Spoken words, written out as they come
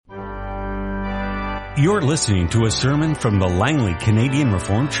You're listening to a sermon from the Langley Canadian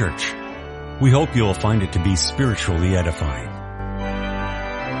Reformed Church. We hope you'll find it to be spiritually edifying.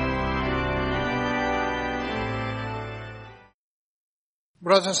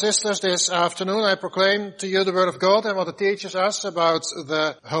 Brothers and sisters, this afternoon I proclaim to you the Word of God and what it teaches us about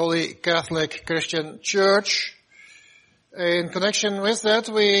the Holy Catholic Christian Church. In connection with that,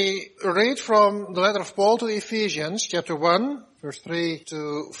 we read from the letter of Paul to the Ephesians, chapter 1, verse 3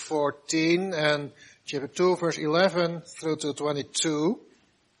 to 14, and chapter 2, verse 11 through to 22.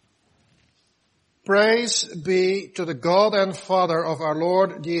 Praise be to the God and Father of our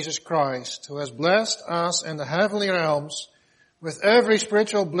Lord Jesus Christ, who has blessed us in the heavenly realms with every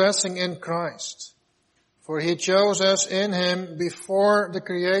spiritual blessing in Christ. For he chose us in him before the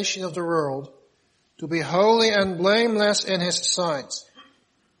creation of the world to be holy and blameless in his sight.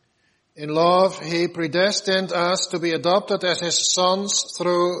 In love, he predestined us to be adopted as his sons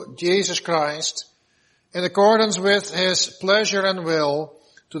through Jesus Christ, in accordance with his pleasure and will,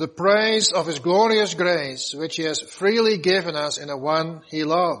 to the praise of his glorious grace, which he has freely given us in the one he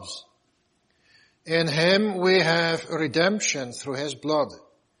loves. In him we have redemption through his blood,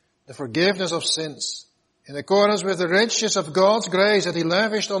 the forgiveness of sins, in accordance with the riches of God's grace that he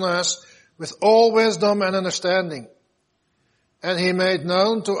lavished on us with all wisdom and understanding. And he made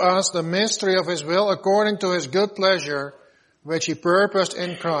known to us the mystery of his will according to his good pleasure, which he purposed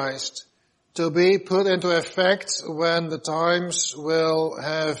in Christ, to be put into effect when the times will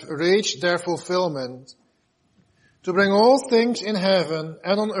have reached their fulfillment, to bring all things in heaven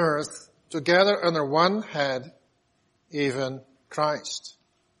and on earth together under one head, even Christ.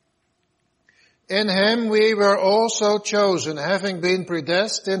 In him we were also chosen, having been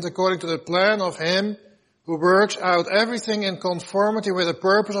predestined according to the plan of him who works out everything in conformity with the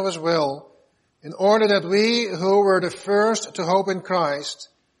purpose of his will, in order that we who were the first to hope in Christ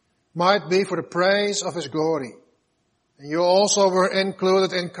might be for the praise of his glory. And you also were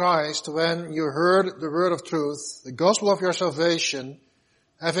included in Christ when you heard the word of truth, the gospel of your salvation.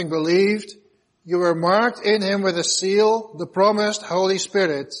 Having believed, you were marked in him with a seal, the promised Holy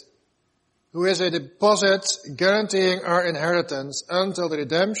Spirit, who is a deposit guaranteeing our inheritance until the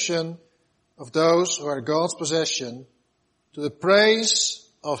redemption of those who are God's possession, to the praise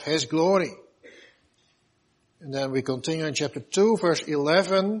of his glory. And then we continue in chapter 2, verse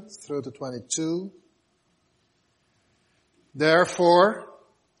 11 through to 22. Therefore,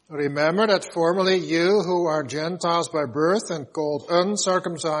 remember that formerly you who are Gentiles by birth and called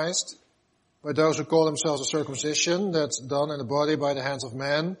uncircumcised, by those who call themselves a circumcision that's done in the body by the hands of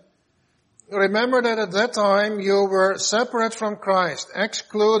man, remember that at that time you were separate from Christ,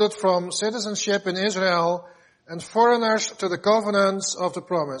 excluded from citizenship in Israel, and foreigners to the covenants of the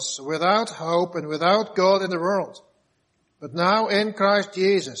promise, without hope and without God in the world. But now in Christ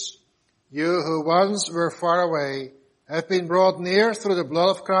Jesus, you who once were far away have been brought near through the blood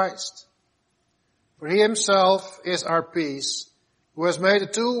of Christ. For he himself is our peace, who has made the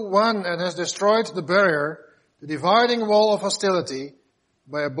two one and has destroyed the barrier, the dividing wall of hostility,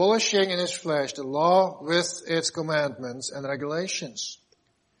 by abolishing in his flesh the law with its commandments and regulations.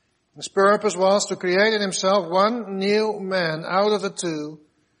 His purpose was to create in himself one new man out of the two,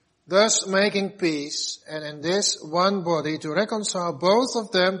 thus making peace, and in this one body to reconcile both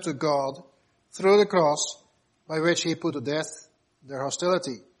of them to God through the cross, by which he put to death their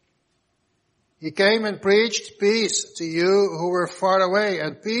hostility. He came and preached peace to you who were far away,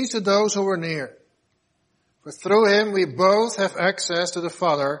 and peace to those who were near. For through him we both have access to the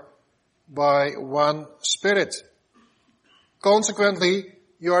Father by one Spirit. Consequently,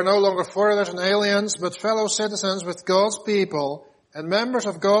 you are no longer foreigners and aliens, but fellow citizens with God's people and members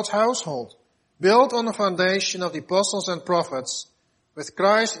of God's household, built on the foundation of the apostles and prophets, with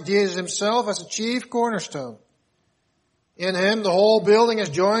Christ Jesus himself as the chief cornerstone. In him the whole building is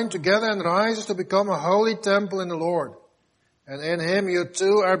joined together and rises to become a holy temple in the Lord. And in him you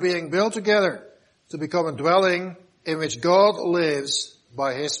too are being built together to become a dwelling in which God lives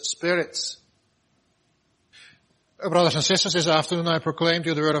by his Spirit. Brothers and sisters, this afternoon I proclaim to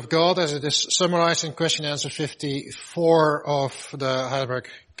you the Word of God as it is summarized in question and answer 54 of the Heidelberg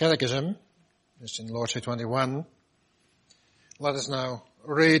Catechism. It's in Lord's Day 21. Let us now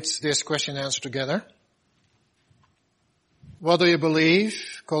read this question and answer together. What do you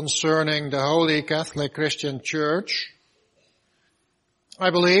believe concerning the Holy Catholic Christian Church?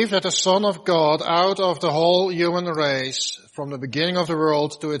 I believe that the Son of God, out of the whole human race, from the beginning of the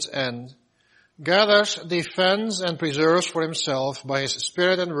world to its end, gathers, defends, and preserves for himself by his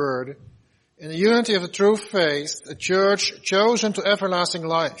Spirit and Word, in the unity of the true faith, a church chosen to everlasting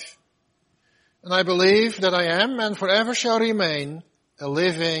life. And I believe that I am and forever shall remain a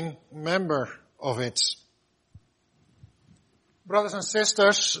living member of it. Brothers and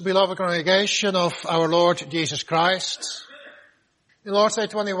sisters, beloved congregation of our Lord Jesus Christ, in Lord's Day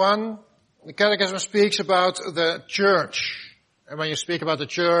 21, the Catechism speaks about the church. And when you speak about the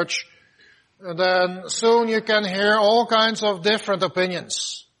church, then soon you can hear all kinds of different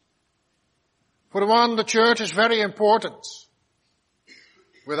opinions. For the one, the church is very important.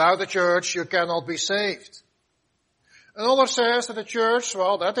 Without the church, you cannot be saved. Another says that the church,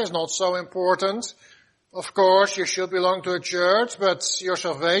 well, that is not so important. Of course, you should belong to a church, but your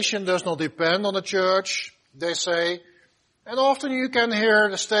salvation does not depend on the church, they say. And often you can hear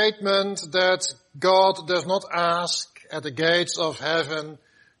the statement that God does not ask at the gates of heaven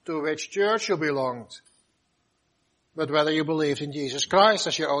to which church you belonged, but whether you believed in Jesus Christ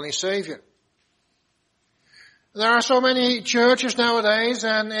as your only Savior. There are so many churches nowadays,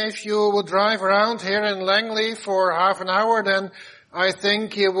 and if you would drive around here in Langley for half an hour, then I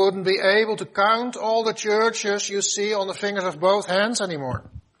think you wouldn't be able to count all the churches you see on the fingers of both hands anymore.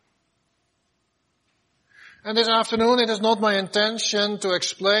 And this afternoon it is not my intention to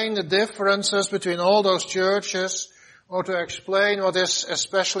explain the differences between all those churches or to explain what is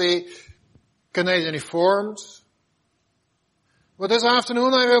especially Canadian Reformed. But this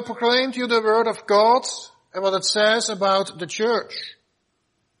afternoon I will proclaim to you the Word of God and what it says about the church.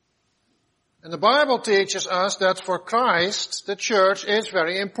 And the Bible teaches us that for Christ, the church is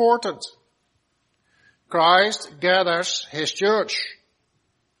very important. Christ gathers His church.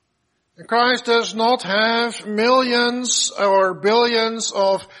 And Christ does not have millions or billions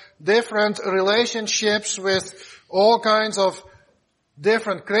of different relationships with all kinds of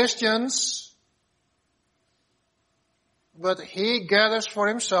different Christians, but He gathers for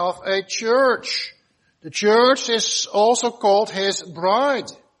Himself a church. The church is also called His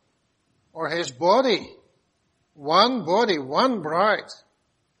bride, or His body. One body, one bride.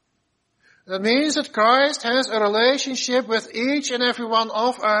 That means that Christ has a relationship with each and every one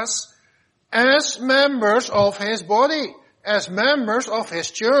of us as members of His body, as members of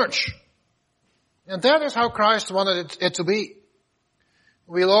His church. And that is how Christ wanted it to be.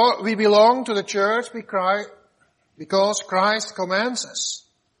 We belong to the church because Christ commands us.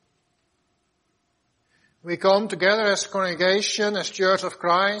 We come together as congregation, as Church of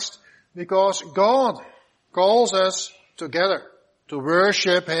Christ, because God calls us together to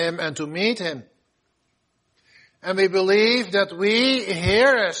worship Him and to meet Him. And we believe that we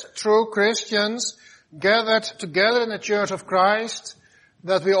here as true Christians gathered together in the Church of Christ,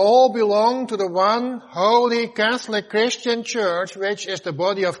 that we all belong to the one holy Catholic Christian Church, which is the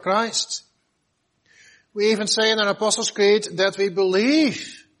body of Christ. We even say in our Apostles' Creed that we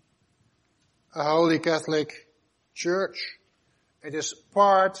believe a holy Catholic Church. It is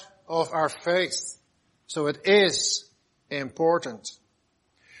part of our faith. So it is important.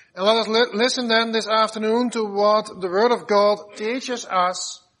 And let us listen then this afternoon to what the Word of God teaches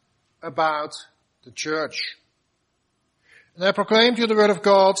us about the church. And I proclaim to you the Word of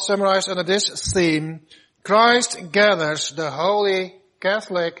God summarized under this theme: Christ gathers the holy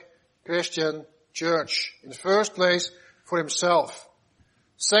Catholic Christian Church. In the first place, for Himself.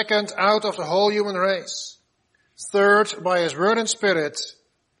 Second, out of the whole human race. Third, by His Word and Spirit.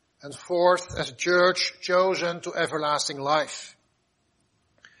 And fourth, as a church chosen to everlasting life.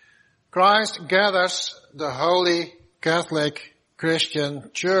 Christ gathers the holy Catholic Christian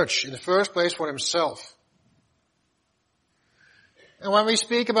Church. In the first place, for Himself. And when we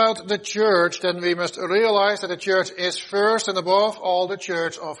speak about the church, then we must realize that the church is first and above all the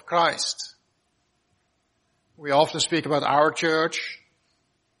church of Christ. We often speak about our church,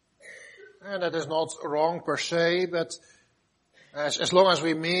 and that is not wrong per se, but as long as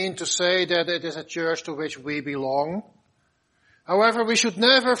we mean to say that it is a church to which we belong. However, we should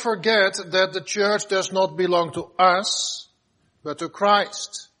never forget that the church does not belong to us, but to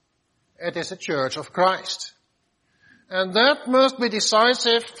Christ. It is a church of Christ. And that must be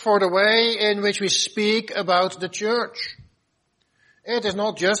decisive for the way in which we speak about the church. It is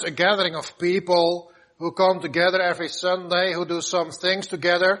not just a gathering of people who come together every Sunday, who do some things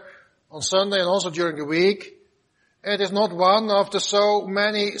together on Sunday and also during the week. It is not one of the so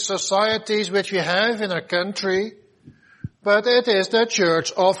many societies which we have in our country, but it is the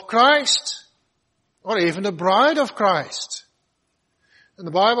Church of Christ, or even the bride of Christ. And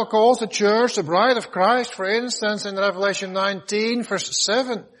the Bible calls the church the bride of Christ, for instance, in Revelation 19, verse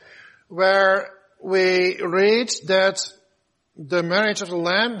 7, where we read that the marriage of the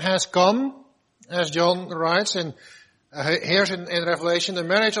Lamb has come, as John writes in Revelation, the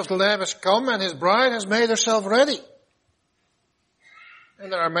marriage of the Lamb has come and His bride has made herself ready.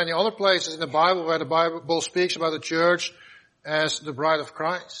 And there are many other places in the Bible where the Bible speaks about the church as the bride of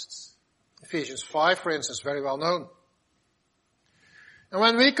Christ. Ephesians 5, for instance, very well known. And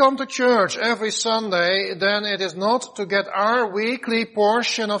when we come to church every Sunday, then it is not to get our weekly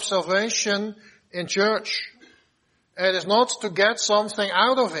portion of salvation in church. It is not to get something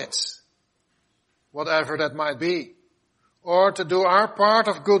out of it, whatever that might be, or to do our part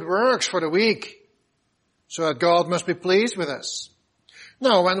of good works for the week, so that God must be pleased with us.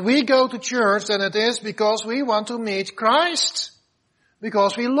 No, when we go to church, then it is because we want to meet Christ,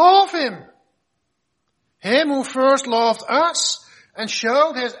 because we love Him. Him who first loved us and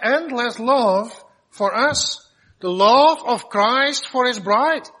showed His endless love for us, the love of Christ for His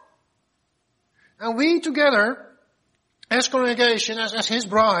bride. And we together, as congregation, as His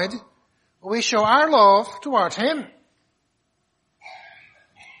bride, we show our love toward Him.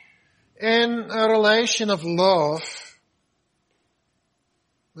 In a relation of love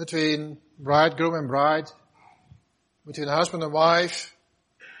between bridegroom and bride, between husband and wife,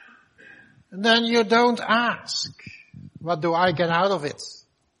 and then you don't ask, what do I get out of it?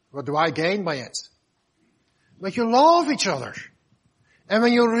 What do I gain by it? But you love each other. And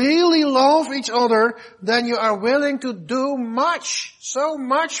when you really love each other, then you are willing to do much, so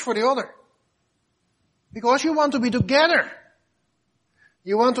much for the other. Because you want to be together.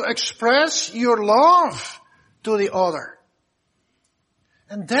 You want to express your love to the other.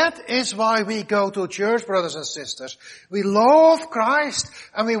 And that is why we go to church, brothers and sisters. We love Christ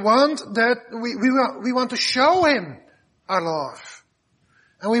and we want that, we want to show Him our love.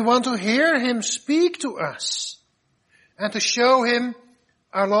 And we want to hear Him speak to us. And to show Him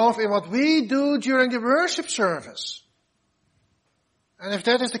our love in what we do during the worship service. And if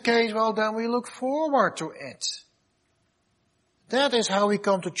that is the case, well, then we look forward to it. That is how we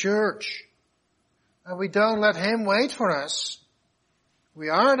come to church. And we don't let Him wait for us. We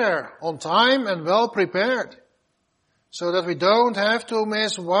are there on time and well prepared. So that we don't have to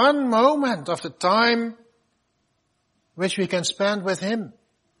miss one moment of the time which we can spend with Him.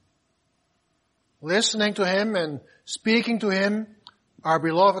 Listening to Him and speaking to Him, our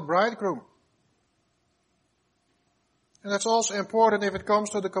beloved bridegroom. And that's also important if it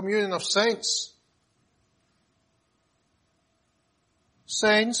comes to the communion of saints.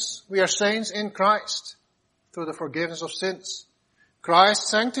 Saints, we are saints in Christ through the forgiveness of sins. Christ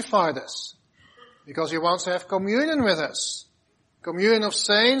sanctified us because He wants to have communion with us. Communion of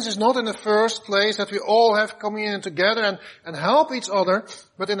saints is not in the first place that we all have communion together and help each other,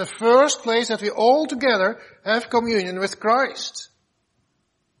 but in the first place that we all together have communion with Christ.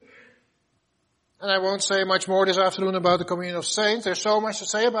 And I won't say much more this afternoon about the communion of saints. There's so much to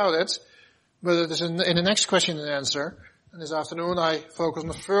say about it, but it is in the next question and answer. And this afternoon I focus on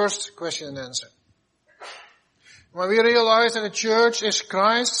the first question and answer. When we realize that the church is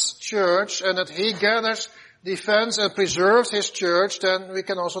Christ's church and that He gathers, defends and preserves His church, then we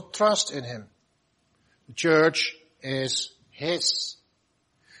can also trust in Him. The church is His.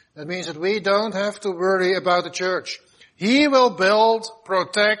 That means that we don't have to worry about the church. He will build,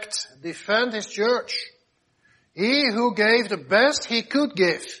 protect, defend His church. He who gave the best He could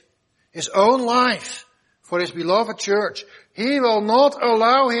give, His own life, for His beloved church. He will not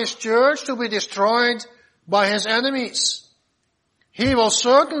allow His church to be destroyed by His enemies. He will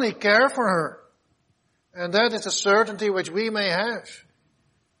certainly care for her. And that is a certainty which we may have.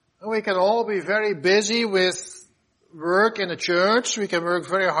 And we can all be very busy with work in the church. We can work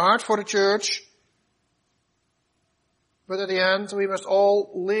very hard for the church. But at the end, we must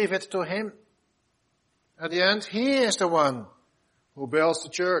all leave it to Him. At the end, He is the one who builds the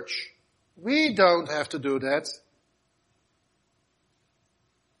church. We don't have to do that.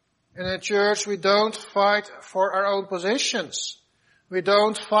 In a church, we don't fight for our own positions. We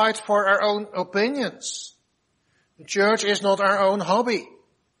don't fight for our own opinions. The church is not our own hobby.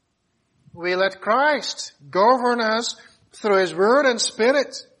 We let Christ govern us through His Word and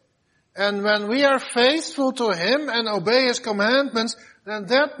Spirit. And when we are faithful to Him and obey His commandments, then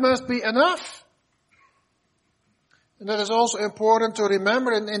that must be enough. And that is also important to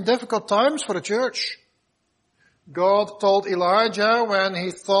remember in difficult times for the church. God told Elijah when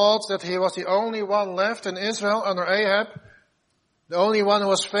he thought that he was the only one left in Israel under Ahab, the only one who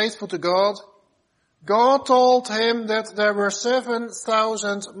was faithful to God, God told him that there were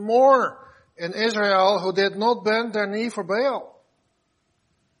 7,000 more in Israel who did not bend their knee for Baal.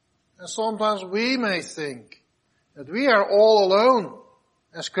 And sometimes we may think that we are all alone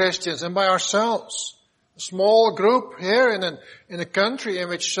as Christians and by ourselves. A small group here in a country in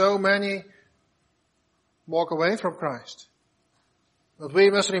which so many walk away from Christ. But we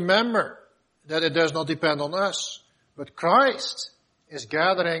must remember that it does not depend on us, but Christ is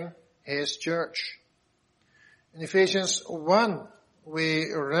gathering His church. In Ephesians 1,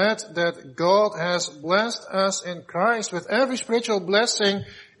 we read that God has blessed us in Christ with every spiritual blessing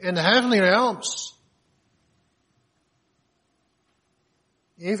in the heavenly realms.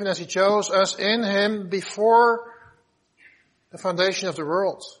 Even as He chose us in Him before the foundation of the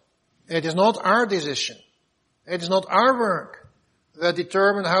world. It is not our decision. It is not our work that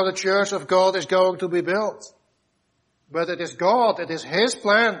determine how the church of God is going to be built. But it is God, it is His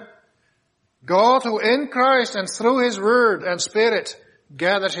plan. God who in Christ and through His Word and Spirit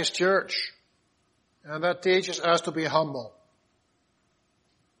gathers His church. And that teaches us to be humble.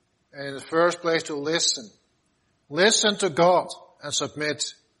 And in the first place to listen. Listen to God and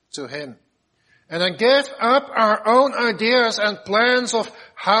submit to Him. And then give up our own ideas and plans of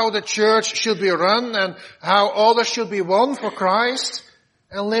how the church should be run and how others should be won for Christ,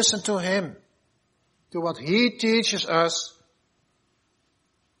 and listen to Him, to what He teaches us.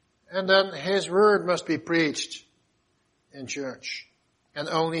 And then His Word must be preached in church. And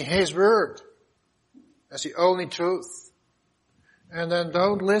only His Word as the only truth. And then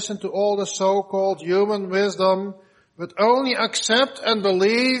don't listen to all the so-called human wisdom, but only accept and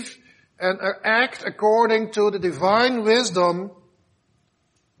believe and act according to the divine wisdom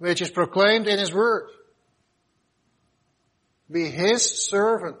which is proclaimed in His Word. Be His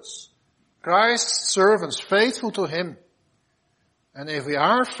servants, Christ's servants, faithful to Him. And if we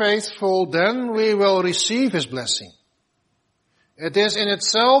are faithful, then we will receive His blessing. It is in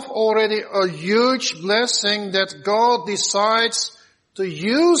itself already a huge blessing that God decides to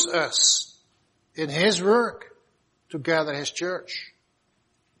use us in His work to gather His church.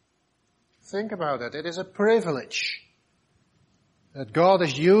 Think about it. It is a privilege that God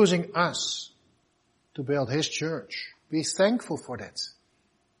is using us to build His church. Be thankful for that.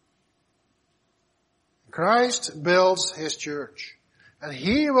 Christ builds His church, and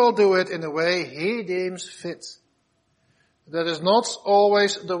He will do it in the way He deems fit. That is not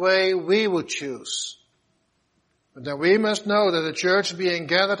always the way we would choose. But then we must know that the church is being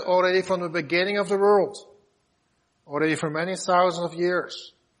gathered already from the beginning of the world, already for many thousands of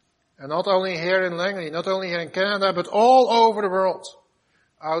years. And not only here in Langley, not only here in Canada, but all over the world,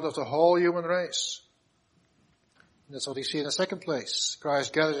 out of the whole human race. And that's what we see in the second place.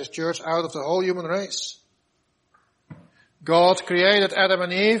 Christ gathers His church out of the whole human race. God created Adam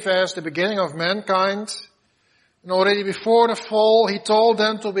and Eve as the beginning of mankind. And already before the fall, He told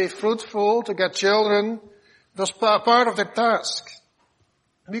them to be fruitful, to get children. It was part of their task.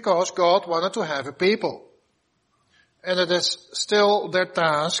 Because God wanted to have a people. And it is still their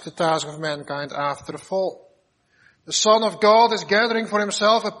task, the task of mankind after the fall. The Son of God is gathering for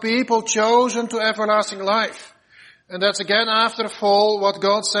Himself a people chosen to everlasting life. And that's again after the fall what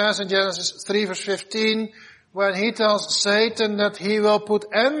God says in Genesis 3 verse 15, when He tells Satan that He will put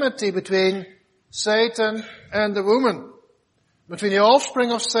enmity between Satan and the woman, between the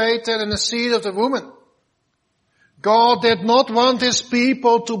offspring of Satan and the seed of the woman. God did not want His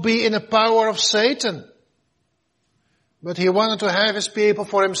people to be in the power of Satan. But He wanted to have His people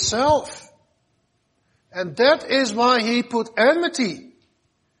for Himself. And that is why He put enmity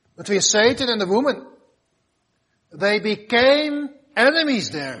between Satan and the woman. They became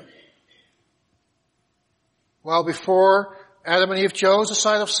enemies there. While before Adam and Eve chose the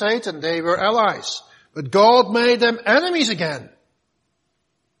side of Satan, they were allies. But God made them enemies again.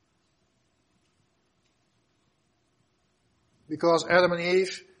 Because Adam and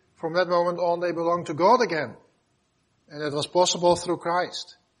Eve, from that moment on, they belonged to God again. And it was possible through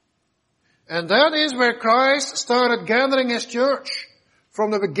Christ. And that is where Christ started gathering His church.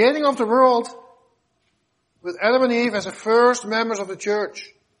 From the beginning of the world, with Adam and Eve as the first members of the church.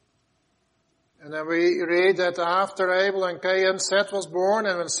 And then we read that after Abel and Cain, Seth was born,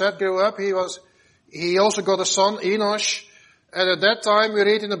 and when Seth grew up, he also got a son, Enosh. And at that time, we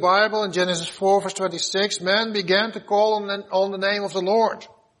read in the Bible, in Genesis 4 verse 26, men began to call on the name of the Lord.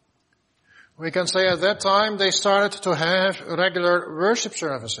 We can say at that time they started to have regular worship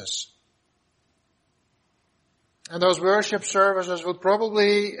services. And those worship services would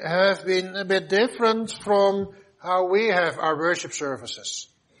probably have been a bit different from how we have our worship services.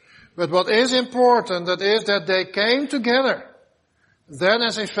 But what is important, that is that they came together then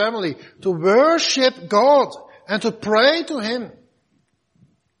as a family to worship God and to pray to Him.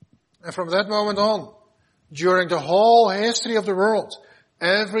 And from that moment on, during the whole history of the world,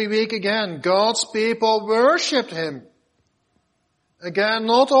 every week again, God's people worshipped Him. Again,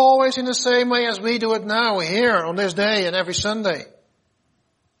 not always in the same way as we do it now, here, on this day and every Sunday.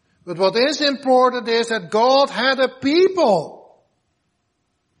 But what is important is that God had a people.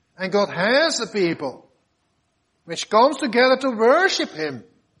 And God has a people which comes together to worship Him.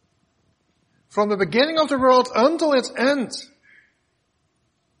 From the beginning of the world until its end.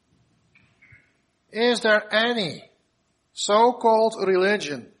 Is there any so-called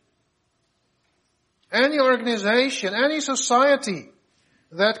religion, any organization, any society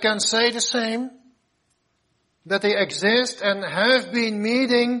that can say the same? That they exist and have been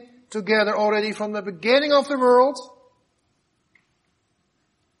meeting together already from the beginning of the world?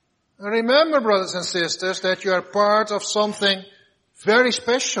 And remember, brothers and sisters, that you are part of something very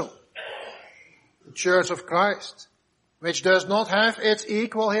special. The Church of Christ, which does not have its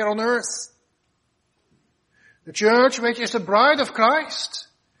equal here on earth. The church which is the bride of Christ.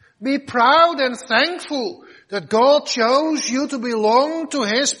 Be proud and thankful that God chose you to belong to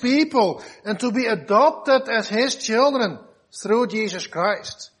His people and to be adopted as His children through Jesus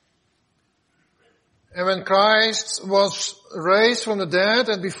Christ. And when Christ was raised from the dead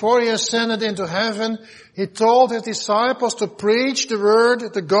and before He ascended into heaven, He told His disciples to preach the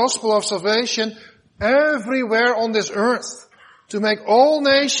word, the gospel of salvation, everywhere on this earth, to make all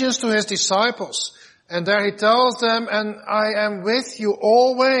nations to His disciples. And there He tells them, and I am with you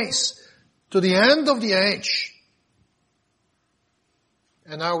always to the end of the age.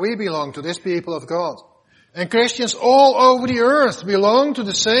 And now we belong to this people of God. And Christians all over the earth belong to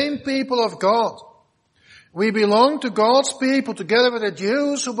the same people of God. We belong to God's people together with the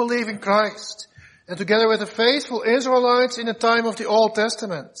Jews who believe in Christ and together with the faithful Israelites in the time of the Old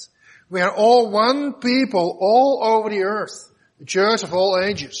Testament. We are all one people all over the earth, the church of all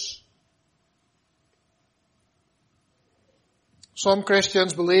ages. Some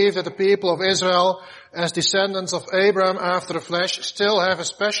Christians believe that the people of Israel, as descendants of Abraham after the flesh, still have a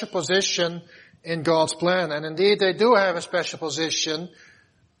special position in God's plan. And indeed they do have a special position,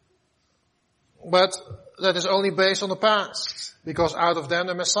 but that is only based on the past, because out of them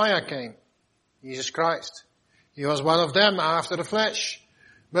the Messiah came, Jesus Christ. He was one of them after the flesh.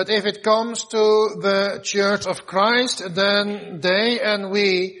 But if it comes to the Church of Christ, then they and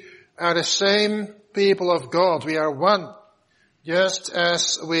we are the same people of God. We are one. Just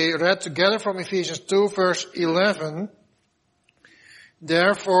as we read together from Ephesians 2 verse 11,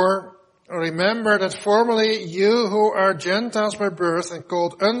 therefore remember that formerly you who are Gentiles by birth and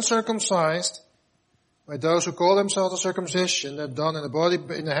called uncircumcised, by those who call themselves the circumcision, that done in the body,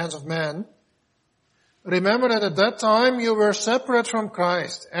 in the hands of man, remember that at that time you were separate from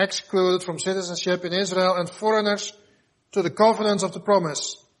Christ, excluded from citizenship in Israel and foreigners to the covenants of the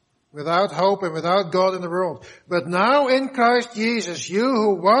promise, without hope and without God in the world. But now in Christ Jesus, you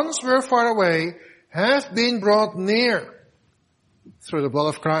who once were far away have been brought near through the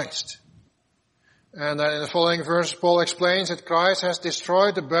blood of Christ. And then in the following verse, Paul explains that Christ has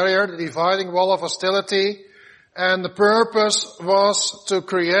destroyed the barrier, the dividing wall of hostility, and the purpose was to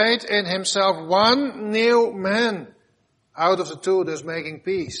create in Himself one new man out of the two, thus making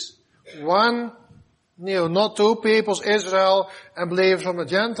peace. One new, not two peoples, Israel and believers from the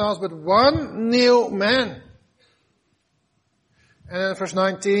Gentiles, but one new man. And in verse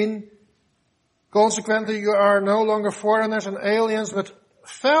 19, consequently you are no longer foreigners and aliens, but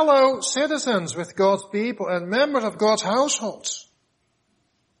fellow citizens with God's people and members of God's households.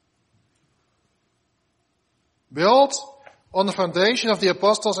 Built on the foundation of the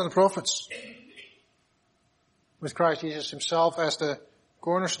apostles and prophets, with Christ Jesus Himself as the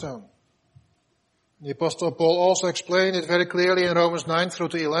cornerstone. The Apostle Paul also explained it very clearly in Romans 9 through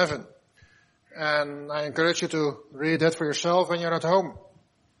to 11. And I encourage you to read that for yourself when you're at home.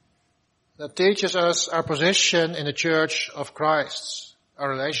 That teaches us our position in the Church of Christ,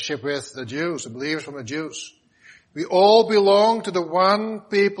 our relationship with the Jews, the believers from the Jews. We all belong to the one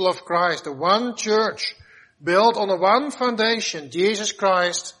people of Christ, the one church, built on the one foundation, Jesus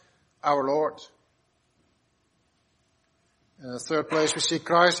Christ, our Lord. In the third place, we see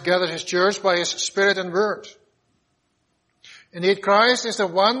Christ gathers His church by His Spirit and Word. Indeed, Christ is the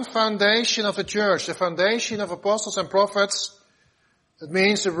one foundation of the church, the foundation of apostles and prophets. That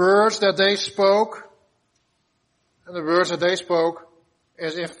means the words that they spoke, and the words that they spoke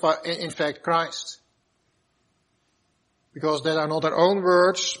is in fact Christ. Because they are not their own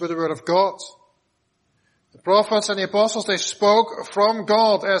words, but the word of God. The prophets and the apostles, they spoke from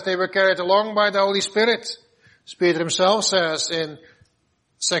God as they were carried along by the Holy Spirit. As Peter himself says in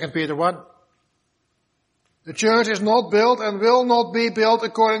 2 Peter 1. The church is not built and will not be built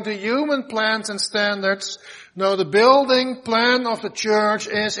according to human plans and standards. No, the building plan of the church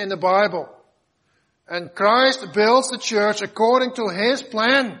is in the Bible. And Christ builds the church according to His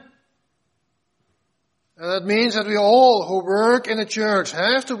plan. And that means that we all who work in the church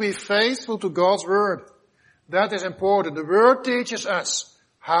have to be faithful to God's Word. That is important. The Word teaches us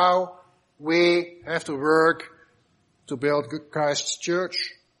how we have to work to build Christ's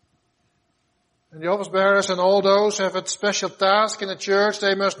church. And the office bearers and all those who have a special task in the church,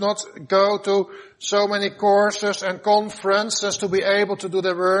 they must not go to so many courses and conferences to be able to do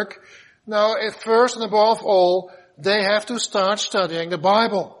their work. No, first and above all, they have to start studying the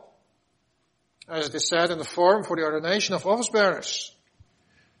Bible. As it is said in the form for the ordination of office bearers.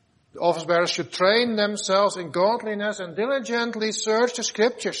 The office bearers should train themselves in godliness and diligently search the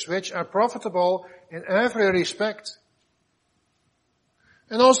scriptures, which are profitable in every respect.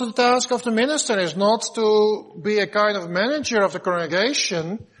 And also the task of the minister is not to be a kind of manager of the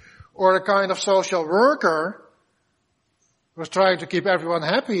congregation or a kind of social worker who's trying to keep everyone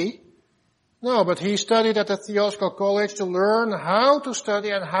happy. No, but he studied at the theological college to learn how to study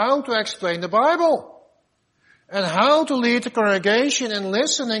and how to explain the Bible. And how to lead the congregation in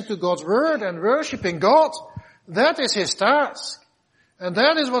listening to God's word and worshiping God. That is his task. And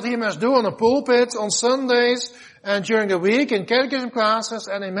that is what he must do on the pulpit, on Sundays, and during the week in catechism classes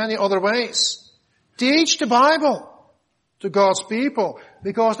and in many other ways. Teach the Bible to God's people,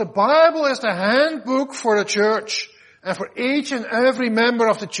 because the Bible is the handbook for the church and for each and every member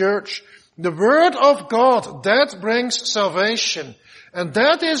of the church. The Word of God, that brings salvation. And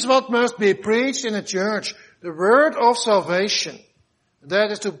that is what must be preached in the church. The Word of salvation.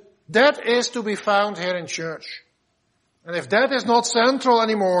 That is to be found here in church. And if that is not central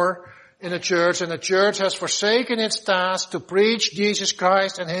anymore in the church, and the church has forsaken its task to preach Jesus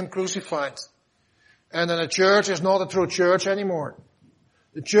Christ and Him crucified, and then the church is not a true church anymore.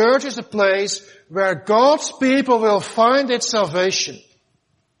 The church is a place where God's people will find its salvation.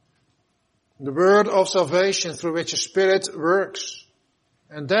 The word of salvation through which the Spirit works.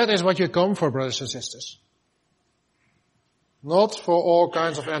 And that is what you come for, brothers and sisters. Not for all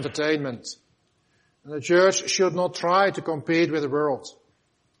kinds of entertainment. And the church should not try to compete with the world,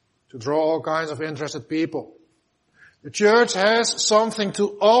 to draw all kinds of interested people. The church has something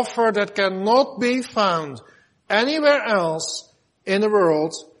to offer that cannot be found anywhere else in the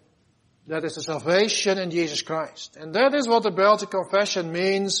world. That is the salvation in Jesus Christ. And that is what the Belgic Confession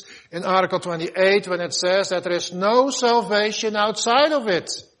means in Article 28 when it says that there is no salvation outside of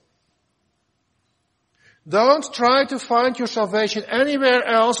it. Don't try to find your salvation anywhere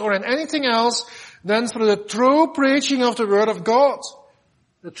else or in anything else than through the true preaching of the Word of God.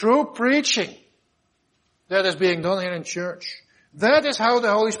 The true preaching that is being done here in church. That is how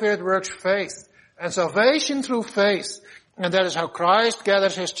the Holy Spirit works faith. And salvation through faith. And that is how Christ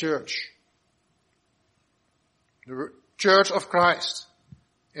gathers His church. The church of Christ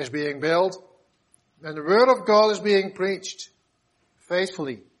is being built. And the Word of God is being preached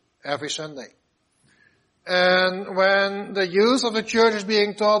faithfully every Sunday. And when the youth of the church is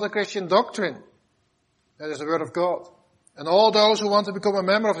being taught the Christian doctrine, that is the Word of God. And all those who want to become a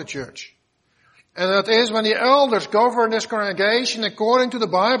member of the church. And that is when the elders govern this congregation according to the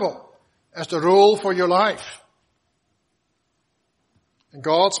Bible as the rule for your life. And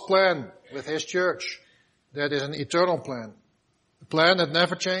God's plan with His church, that is an eternal plan. A plan that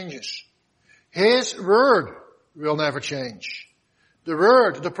never changes. His Word will never change. The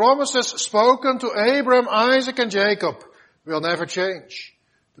Word, the promises spoken to Abraham, Isaac and Jacob will never change.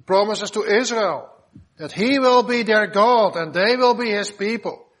 The promises to Israel, that He will be their God and they will be His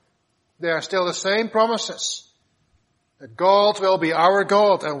people. They are still the same promises. That God will be our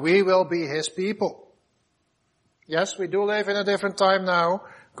God and we will be His people. Yes, we do live in a different time now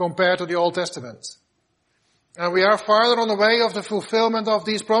compared to the Old Testament. And we are farther on the way of the fulfillment of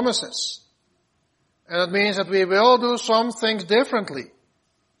these promises. And it means that we will do some things differently.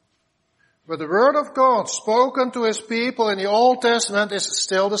 But the Word of God spoken to His people in the Old Testament is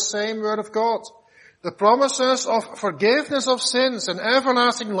still the same Word of God. The promises of forgiveness of sins and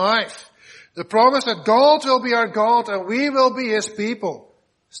everlasting life. The promise that God will be our God and we will be His people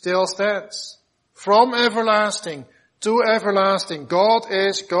still stands. From everlasting to everlasting, God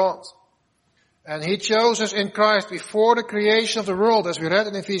is God. And He chose us in Christ before the creation of the world, as we read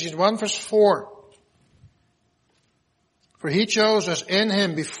in Ephesians 1 verse 4. For He chose us in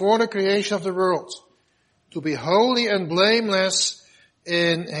Him before the creation of the world to be holy and blameless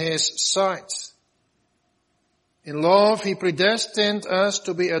in His sight. In love, He predestined us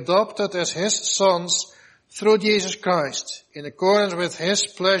to be adopted as His sons through Jesus Christ, in accordance with His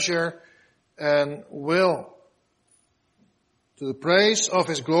pleasure and will, to the praise of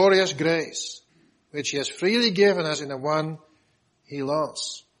His glorious grace, which He has freely given us in the one He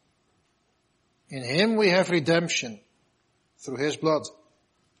loves. In Him we have redemption, through His blood,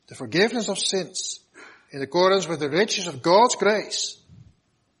 the forgiveness of sins, in accordance with the riches of God's grace.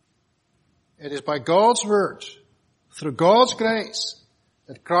 It is by God's word, through God's grace,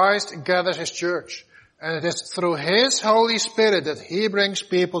 that Christ gathers His church. And it is through His Holy Spirit that He brings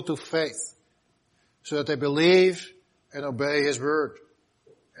people to faith. so that they believe and obey His word.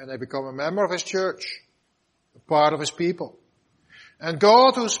 And they become a member of His church, a part of His people. And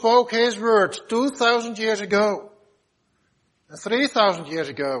God, who spoke His word 2,000 years ago, and 3,000 years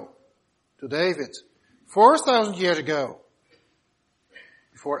ago to David, 4,000 years ago,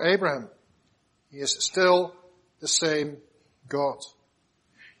 before Abraham, He is still the same God.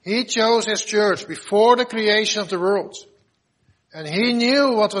 He chose His church before the creation of the world. And He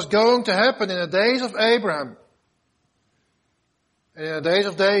knew what was going to happen in the days of Abraham and in the days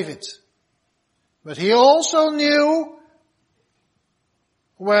of David. But He also knew,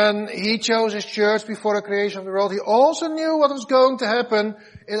 when He chose His church before the creation of the world, He also knew what was going to happen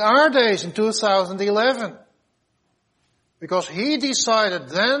in our days in 2011. Because He decided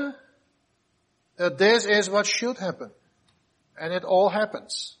then that this is what should happen. And it all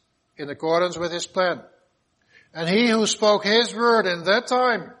happens in accordance with His plan. And He who spoke His word in that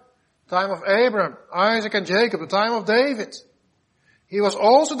time of Abraham, Isaac and Jacob, the time of David, He was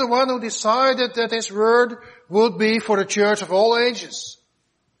also the one who decided that His word would be for the church of all ages.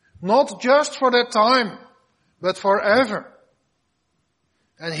 Not just for that time, but forever.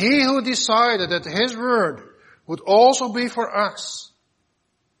 And He who decided that His word would also be for us,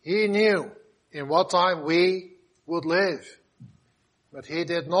 He knew in what time we would live. But He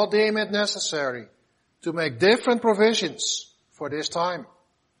did not deem it necessary to make different provisions for this time.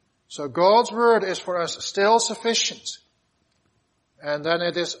 So God's word is for us still sufficient. And then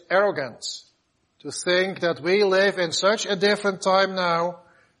it is arrogant to think that we live in such a different time now,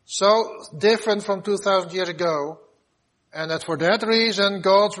 so different from 2,000 years ago, and that for that reason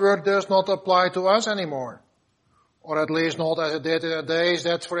God's word does not apply to us anymore. Or at least not as it did in the days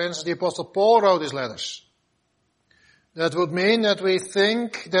that, for instance, the Apostle Paul wrote his letters. That would mean that we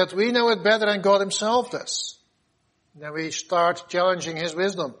think that we know it better than God Himself does. Then we start challenging His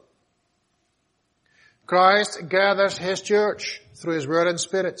wisdom. Christ gathers His church through His word and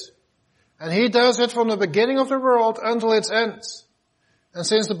spirit. And He does it from the beginning of the world until its end. And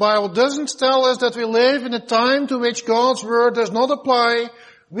since the Bible doesn't tell us that we live in a time to which God's word does not apply,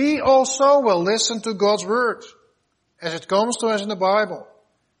 we also will listen to God's word as it comes to us in the Bible.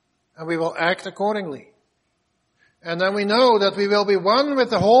 And we will act accordingly. And then we know that we will be one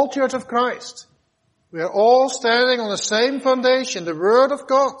with the whole church of Christ. We are all standing on the same foundation, the Word of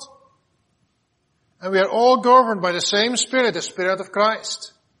God. And we are all governed by the same Spirit, the Spirit of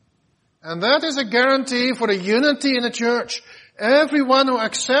Christ. And that is a guarantee for the unity in the church. Everyone who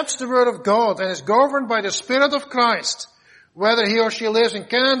accepts the Word of God and is governed by the Spirit of Christ, whether he or she lives in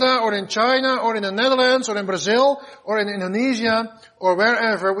Canada or in China or in the Netherlands or in Brazil or in Indonesia or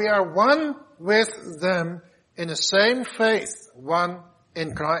wherever, we are one with them in the same faith, one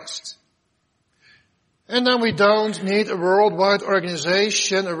in Christ. And then we don't need a worldwide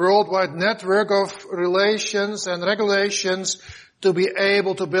organization, a worldwide network of relations and regulations to be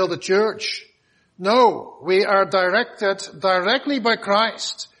able to build a church. No, we are directed directly by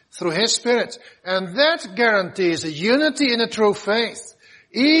Christ through His Spirit. And that guarantees a unity in a true faith,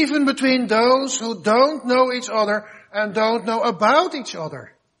 even between those who don't know each other and don't know about each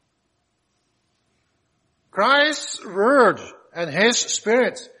other. Christ's Word and His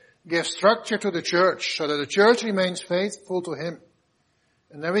Spirit give structure to the church so that the church remains faithful to Him.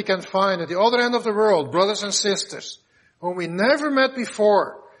 And then we can find at the other end of the world brothers and sisters whom we never met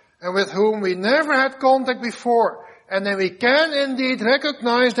before and with whom we never had contact before. And then we can indeed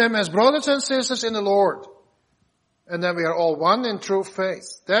recognize them as brothers and sisters in the Lord. And then we are all one in true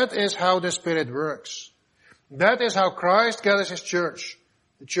faith. That is how the Spirit works. That is how Christ gathers His church.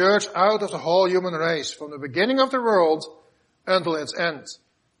 The church out of the whole human race, from the beginning of the world until its end.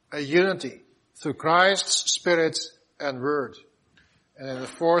 A unity through Christ's Spirit and Word. And in the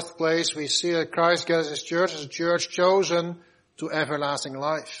fourth place, we see that Christ gathers His church as a church chosen to everlasting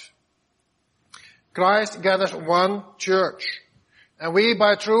life. Christ gathers one church. And we,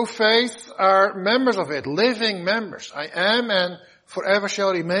 by true faith, are members of it, living members. I am and forever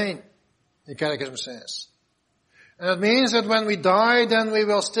shall remain, the Catechism says. And it means that when we die, then we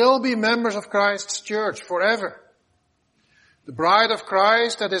will still be members of Christ's church forever. The bride of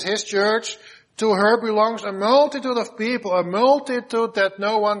Christ, that is His church, to her belongs a multitude of people, a multitude that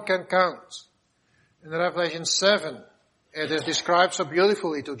no one can count. In Revelation 7, it is described so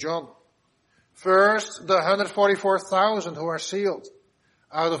beautifully to John. First, the 144,000 who are sealed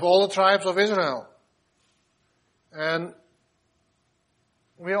out of all the tribes of Israel. And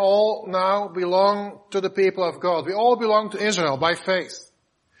we all now belong to the people of God. We all belong to Israel by faith.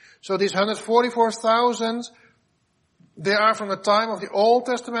 So these 144,000, they are from the time of the Old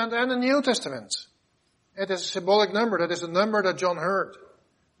Testament and the New Testament. It is a symbolic number. That is the number that John heard.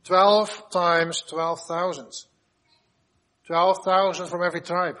 12 times 12,000. 12,000 from every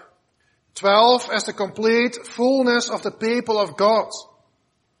tribe. 12 as the complete fullness of the people of God.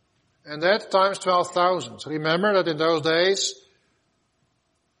 And that times 12,000. Remember that in those days,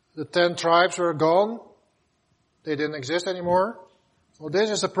 the 10 tribes were gone. They didn't exist anymore. Well, this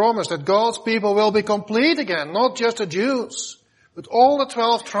is a promise that God's people will be complete again, not just the Jews, but all the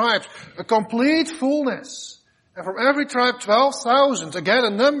 12 tribes, a complete fullness. And from every tribe, 12,000, again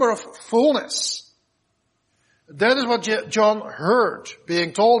a number of fullness. That is what John heard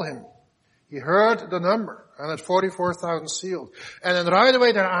being told him. He heard the number, and at 44,000 sealed. And then right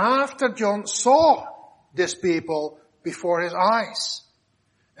away thereafter, John saw this people before his eyes.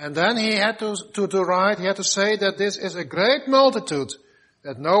 And then he had to write, he had to say that this is a great multitude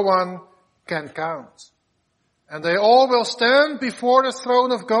that no one can count. And they all will stand before the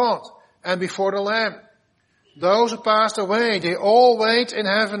throne of God and before the Lamb. Those who passed away, they all wait in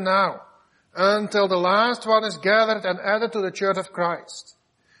heaven now until the last one is gathered and added to the church of Christ.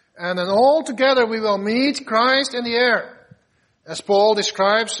 And then all together we will meet Christ in the air, as Paul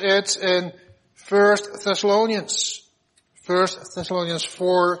describes it in 1 Thessalonians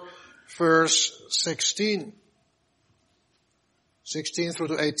 4, verse 16. 16 through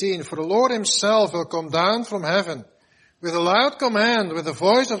to 18. For the Lord himself will come down from heaven with a loud command, with the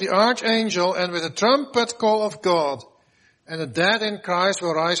voice of the archangel, and with a trumpet call of God. And the dead in Christ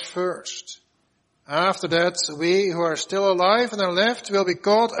will rise first. After that, we who are still alive and are left will be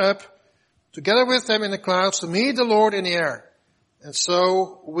caught up together with them in the clouds to meet the Lord in the air. And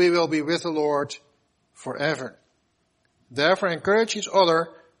so we will be with the Lord forever. Therefore encourage each other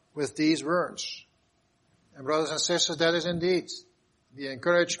with these words. And brothers and sisters, that is indeed the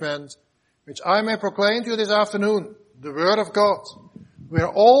encouragement which I may proclaim to you this afternoon, the word of God. We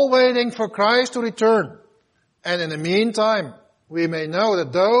are all waiting for Christ to return. And in the meantime, we may know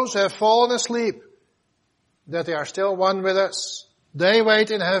that those who have fallen asleep, that they are still one with us. They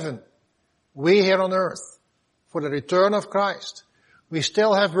wait in heaven. We here on earth for the return of Christ. We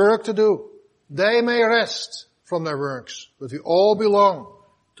still have work to do. They may rest from their works, but we all belong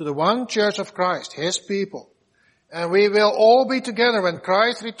to the one church of Christ, his people. And we will all be together when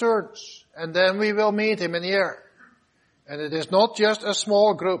Christ returns, and then we will meet him in the air. And it is not just a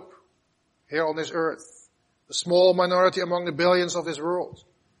small group here on this earth, a small minority among the billions of this world.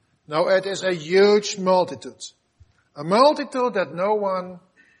 No, it is a huge multitude. A multitude that no one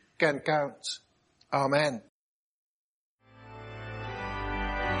can count. Amen.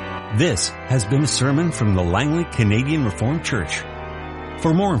 This has been a sermon from the Langley Canadian Reformed Church.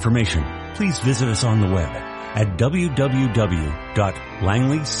 For more information, please visit us on the web at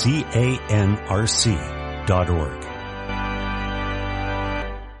www.langleycanrc.org.